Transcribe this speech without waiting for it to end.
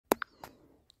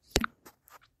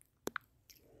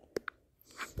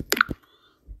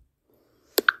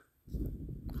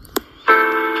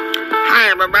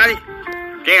everybody.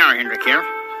 J.R. Hendrick here.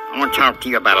 I want to talk to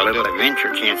you about a little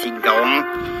adventure chance you can go on.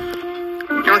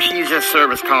 Don't you use this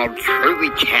service called Travel.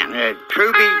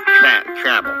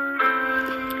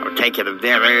 It'll take you to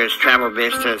various travel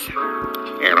vistas,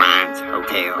 airlines,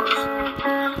 hotels,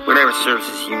 whatever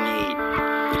services you need.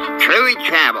 Truby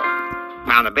Travel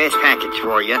found the best package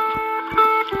for you.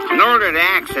 In order to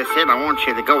access it, I want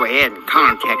you to go ahead and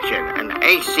contact an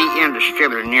ACN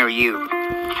distributor near you.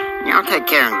 Y'all take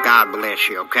care and God bless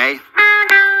you, okay?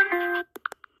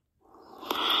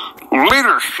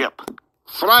 Leadership,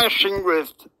 flashing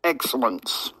with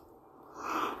excellence.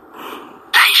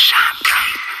 Light shine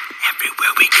bright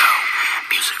everywhere we go.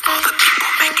 Music for the people,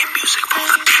 making music for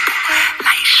the people.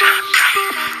 Light shine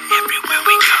bright everywhere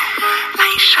we go.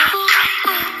 Light shine bright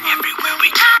everywhere we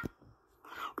go.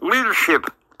 Leadership,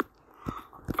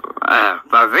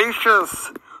 vivacious,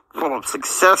 full of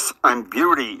success and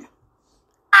beauty.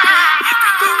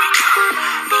 Everywhere we go.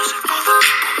 Music for the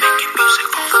people, making music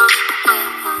for the people.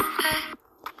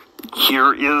 Here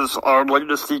is our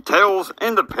latest details,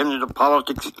 independent of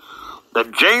politics, the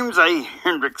James A.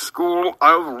 Hendrick School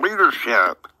of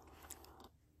Leadership.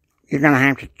 You're going to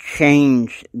have to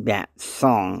change that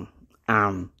song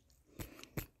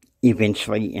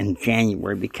eventually in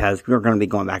January because we're going to be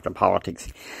going back to politics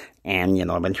and,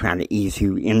 I've been trying to ease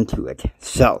you into it.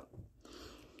 So,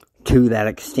 to that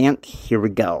extent, here we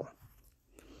go.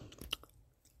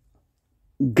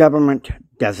 Government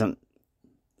doesn't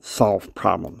solve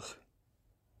problems.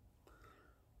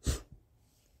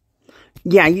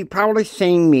 Yeah, you've probably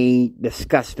seen me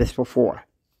discuss this before.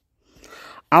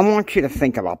 I want you to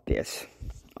think about this,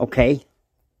 okay?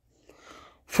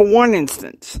 For one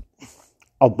instance,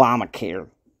 Obamacare,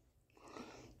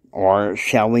 or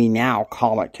shall we now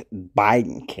call it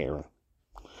Biden care,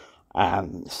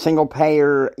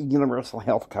 single-payer universal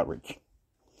health coverage.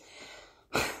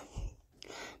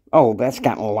 Oh, that's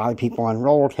gotten a lot of people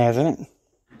enrolled, hasn't it?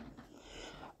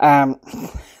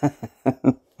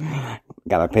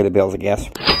 Gotta pay the bills, I guess.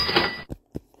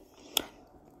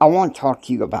 I want to talk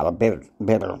to you about a better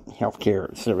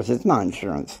healthcare service. It's not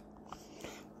insurance.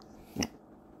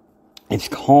 It's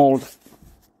called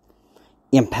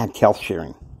Impact Health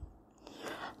Sharing.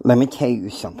 Let me tell you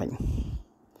something.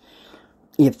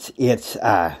 It's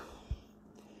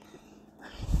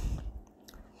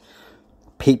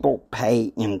people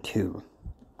pay into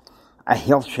a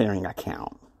health sharing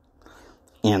account,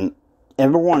 and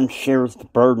everyone shares the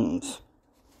burdens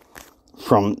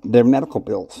from their medical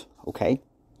bills, okay?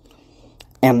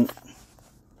 And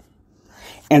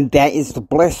that is the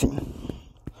blessing.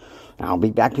 I'll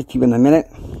be back with you in a minute.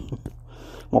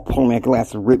 We'll pour me a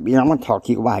glass of root beer. I'm going to talk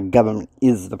to you why government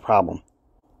is the problem.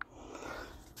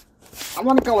 I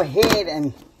want to go ahead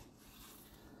and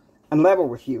level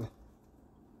with you.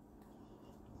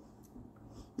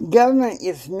 Government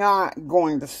is not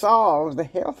going to solve the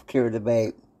healthcare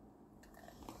debate.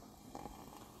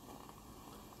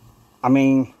 I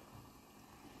mean,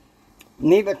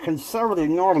 neither conservative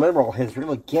nor liberal has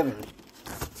really given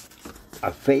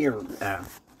a fair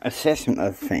assessment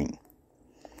of the thing.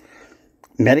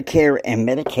 Medicare and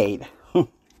Medicaid.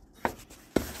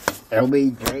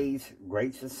 LBJ's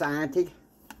Great Society.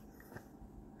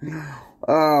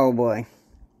 Oh boy.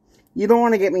 You don't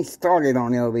want to get me started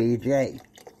on LBJ.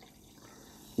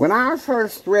 When I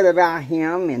first read about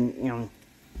him in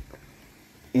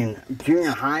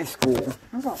junior high school,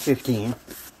 I was about 15.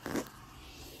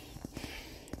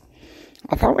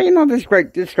 I thought, well, this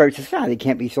great society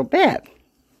can't be so bad.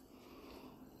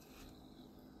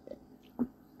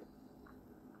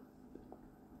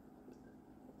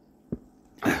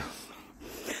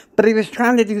 But he was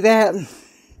trying to do that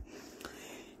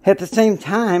at the same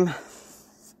time.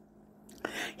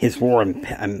 His war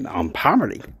on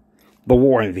poverty, the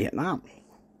war in Vietnam.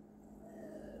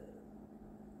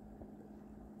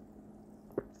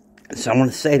 So I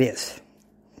want to say this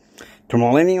to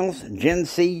millennials, Gen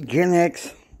Z, Gen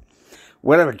X,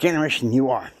 whatever generation you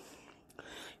are.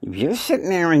 If you're sitting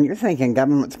there and you're thinking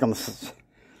government's going to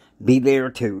be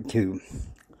there to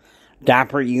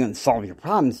diaper you and solve your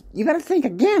problems, you got to think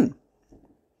again.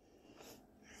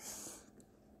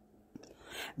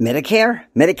 Medicare,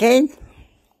 Medicaid,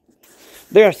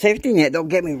 they're a safety net, don't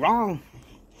get me wrong.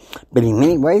 But in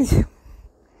many ways,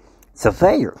 it's a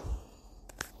failure.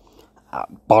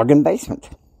 Bargain basement.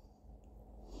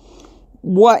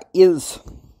 What is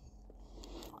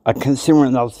a consumer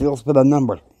in those deals but a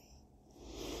number?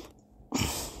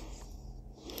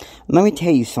 Let me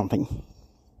tell you something.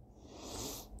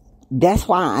 That's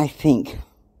why I think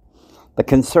the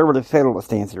conservative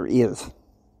federalist answer is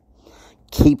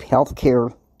keep health care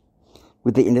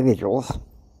with the individuals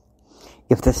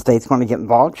If the state's going to get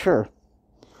involved, sure.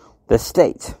 The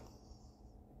states.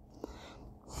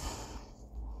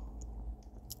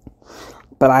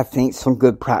 But I think some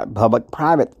good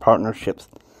public-private partnerships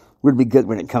would be good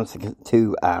when it comes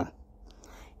to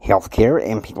healthcare.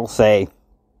 And people say,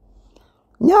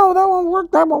 no, that won't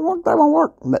work, that won't work, that won't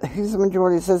work. But who's the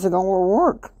majority that says it don't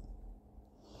work?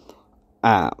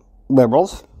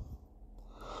 Liberals.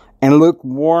 And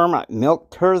lukewarm milk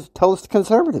toast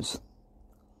conservatives.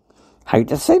 Hate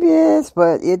to say this,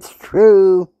 but it's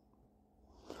true.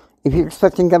 If you're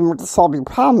expecting government to solve your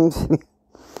problems,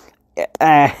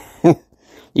 you're going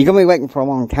to be waiting for a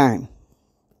long time.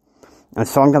 And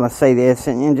so I'm going to say this,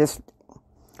 and I'm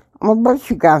going to bless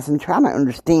you guys and try to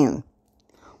understand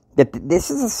that this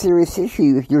is a serious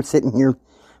issue if you're sitting here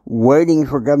waiting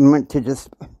for government to just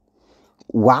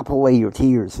wipe away your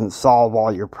tears and solve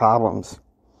all your problems.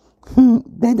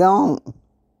 They don't.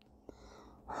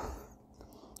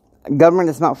 Government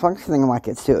is not functioning like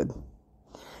it should.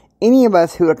 Any of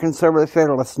us who are conservative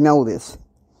federalists know this.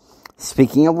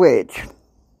 Speaking of which,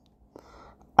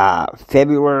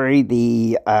 February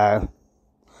the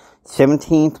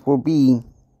 17th will be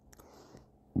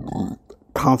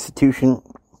Constitution.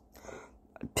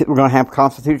 We're going to have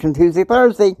Constitution Tuesday,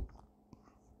 Thursday.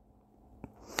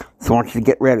 So I want you to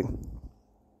get ready.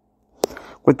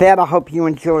 With that, I hope you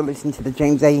enjoy listening to the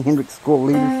James A. Hendricks School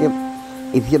of Leadership.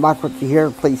 If you like what you hear,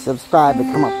 please subscribe and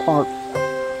become a part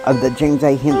of the James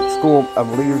A. Hendricks School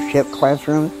of Leadership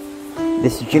classroom.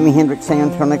 This is Jimi Hendrix saying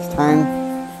until next time,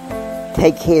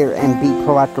 take care and be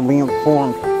proactively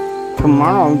informed.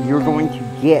 Tomorrow, you're going to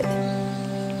get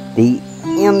the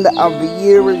end of the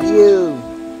year review.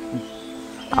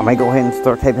 I may go ahead and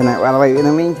start taping that right away. In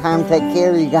the meantime, take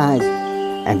care, you guys,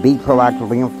 and be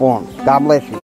proactively informed. God bless you.